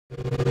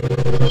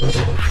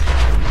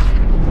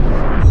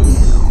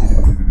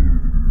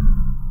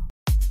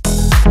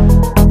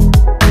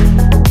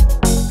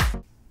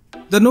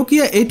The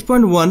Nokia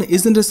 8.1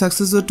 isn't a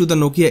successor to the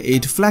Nokia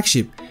 8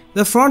 flagship.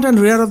 The front and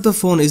rear of the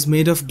phone is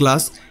made of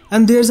glass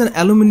and there's an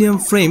aluminium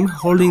frame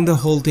holding the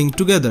whole thing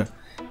together.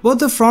 Both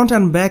the front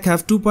and back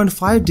have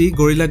 2.5D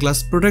Gorilla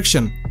Glass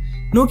protection.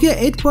 Nokia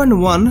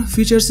 8.1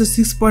 features a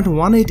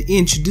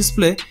 6.18-inch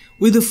display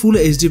with a Full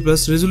HD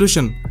Plus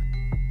resolution.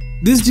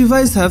 This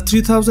device has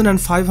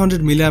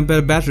 3500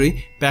 mAh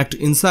battery packed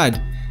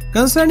inside.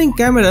 Concerning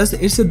cameras,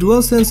 it's a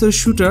dual sensor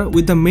shooter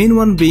with the main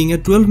one being a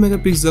 12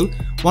 megapixel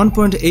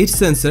 1.8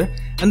 sensor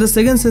and the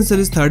second sensor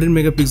is 13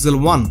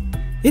 megapixel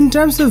 1. In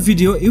terms of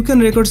video, you can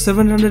record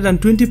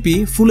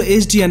 720p Full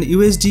HD and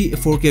UHD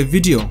 4K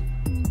video.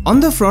 On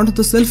the front,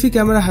 the selfie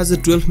camera has a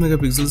 12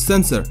 megapixel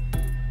sensor.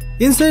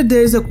 Inside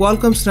there is a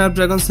Qualcomm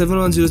Snapdragon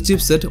 710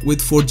 chipset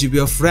with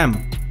 4GB of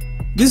RAM.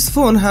 This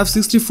phone has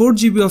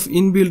 64GB of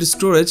inbuilt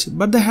storage,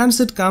 but the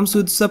handset comes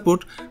with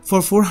support for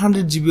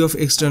 400GB of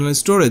external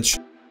storage.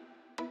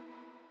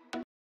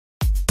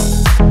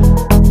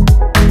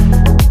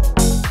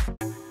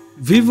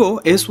 Vivo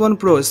S1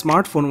 Pro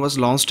smartphone was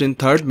launched in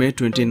 3rd May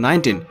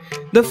 2019.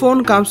 The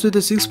phone comes with a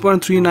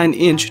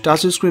 6.39-inch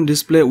touchscreen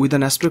display with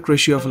an aspect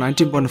ratio of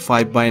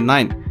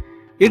 19.5:9.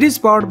 It is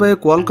powered by a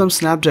Qualcomm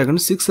Snapdragon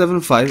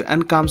 675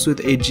 and comes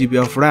with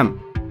 8GB of RAM.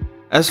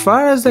 As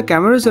far as the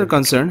cameras are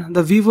concerned,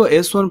 the Vivo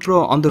S1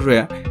 Pro on the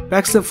rear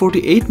packs a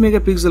 48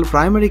 megapixel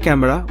primary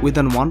camera with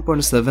an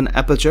 1.7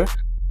 aperture.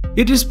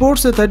 It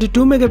sports a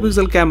 32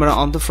 megapixel camera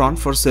on the front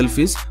for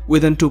selfies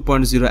with an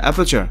 2.0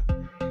 aperture.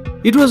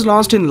 It was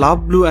launched in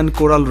love blue and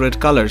coral red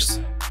colors.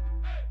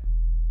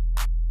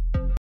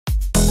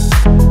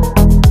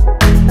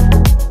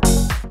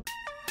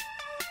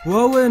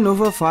 Huawei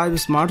Nova 5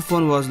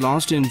 smartphone was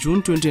launched in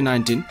June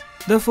 2019.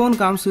 The phone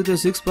comes with a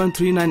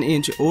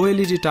 6.39-inch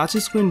OLED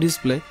touchscreen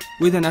display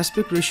with an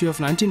aspect ratio of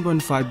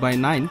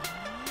 19.5:9.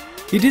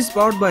 It is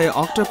powered by an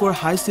octa-core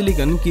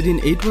high-silicon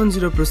Kirin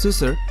 810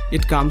 processor.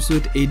 It comes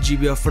with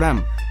 8GB of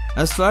RAM.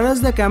 As far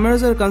as the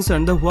cameras are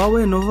concerned, the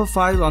Huawei Nova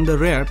 5 on the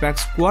rear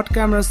packs quad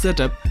camera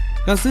setup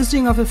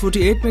consisting of a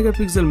 48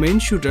 megapixel main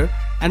shooter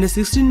and a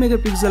 16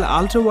 megapixel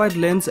ultra-wide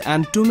lens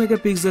and 2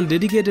 megapixel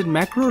dedicated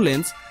macro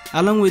lens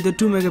along with a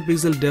 2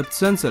 megapixel depth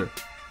sensor.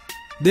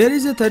 There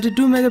is a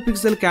 32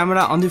 megapixel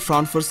camera on the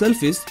front for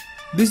selfies.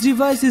 This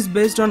device is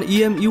based on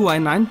EMUI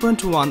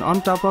 9.1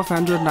 on top of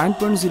Android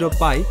 9.0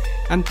 Pie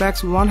and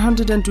packs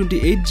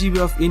 128GB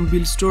of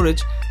inbuilt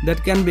storage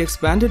that can be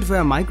expanded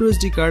via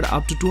microSD card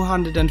up to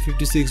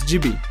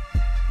 256GB.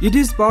 It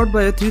is powered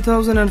by a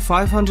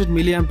 3500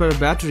 mAh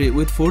battery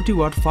with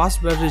 40W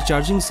fast battery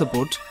charging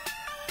support.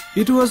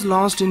 It was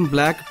launched in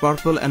black,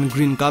 purple and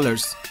green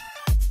colors.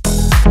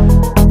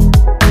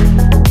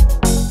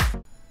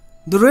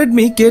 The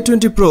Redmi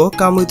K20 Pro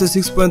comes with a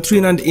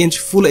 6.39-inch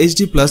Full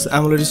HD Plus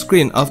AMOLED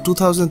screen of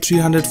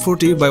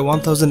 2340 by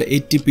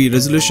 1080p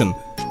resolution.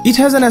 It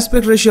has an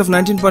aspect ratio of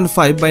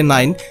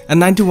 19.5:9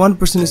 and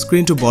 91%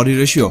 screen to body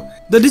ratio.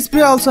 The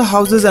display also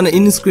houses an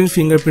in-screen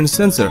fingerprint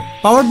sensor.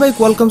 Powered by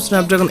Qualcomm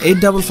Snapdragon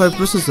 855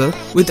 processor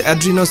with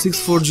Adreno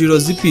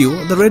 640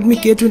 GPU, the Redmi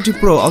K20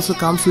 Pro also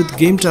comes with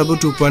Game Turbo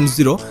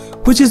 2.0,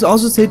 which is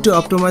also said to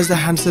optimize the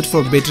handset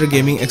for better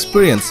gaming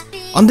experience.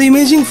 On the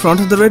imaging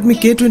front, the Redmi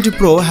K20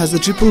 Pro has a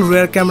triple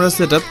rear camera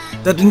setup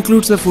that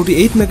includes a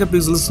 48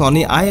 megapixel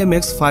Sony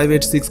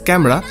IMX586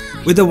 camera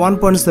with a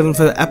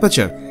 1.75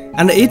 aperture,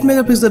 and an 8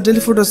 megapixel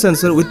telephoto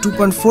sensor with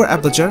 2.4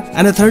 aperture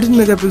and a 13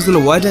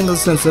 megapixel wide angle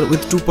sensor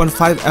with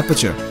 2.5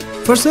 aperture.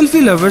 For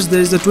selfie lovers,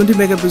 there is a 20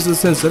 megapixel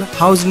sensor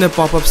housed in a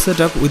pop-up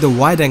setup with a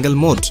wide angle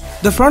mode.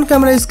 The front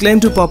camera is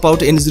claimed to pop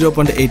out in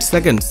 0.8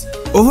 seconds.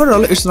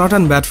 Overall, it's not a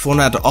bad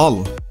phone at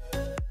all.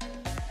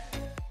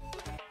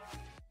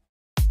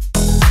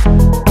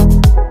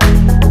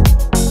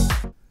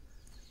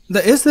 The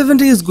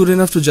A70 is good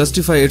enough to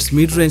justify its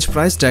mid-range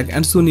price tag,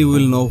 and soon you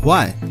will know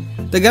why.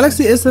 The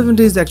Galaxy A70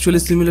 is actually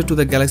similar to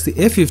the Galaxy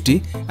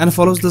A50 and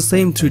follows the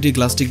same 3D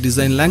glass-stick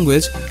design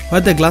language,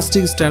 where the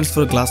glass-stick stands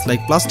for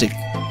glass-like plastic.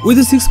 With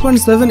a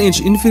 6.7-inch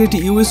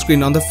Infinity UI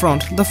screen on the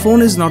front, the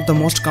phone is not the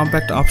most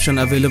compact option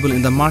available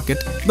in the market,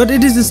 but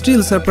it is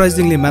still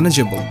surprisingly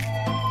manageable.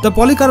 The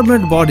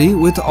polycarbonate body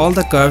with all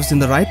the curves in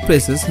the right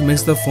places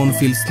makes the phone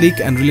feel sleek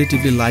and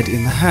relatively light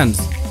in the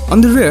hands. On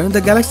the rear,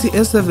 the Galaxy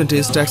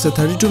S70 stacks a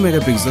 32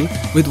 megapixel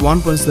with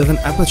 1.7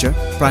 aperture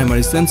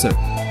primary sensor,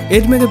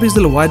 8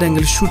 megapixel wide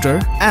angle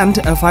shooter and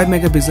a 5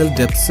 megapixel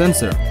depth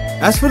sensor.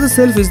 As for the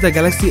selfies, the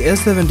Galaxy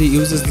S70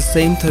 uses the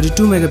same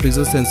 32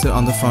 megapixel sensor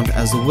on the front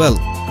as well.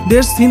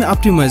 There's scene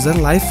optimizer,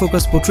 live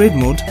focus portrait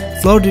mode,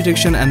 flaw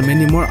detection and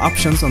many more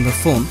options on the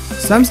phone.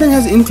 Samsung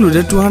has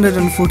included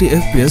 240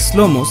 FPS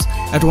slow-mos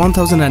at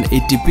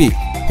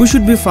 1080p, which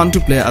should be fun to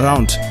play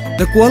around.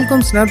 The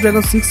Qualcomm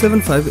Snapdragon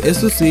 675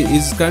 SoC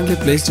is currently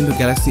placed into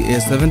Galaxy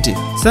A70.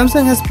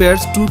 Samsung has paired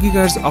 2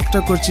 GHz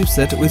octa-core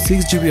chipset with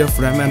 6GB of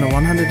RAM and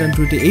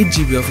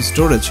 128GB of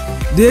storage.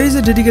 There is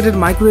a dedicated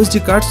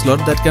microSD card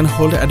slot that can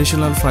hold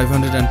additional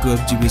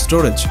 512GB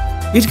storage.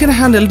 It can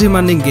handle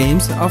demanding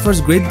games,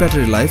 offers great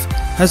battery life,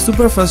 has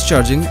super fast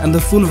charging and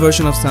the full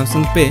version of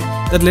Samsung Pay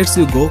that lets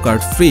you go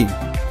card free.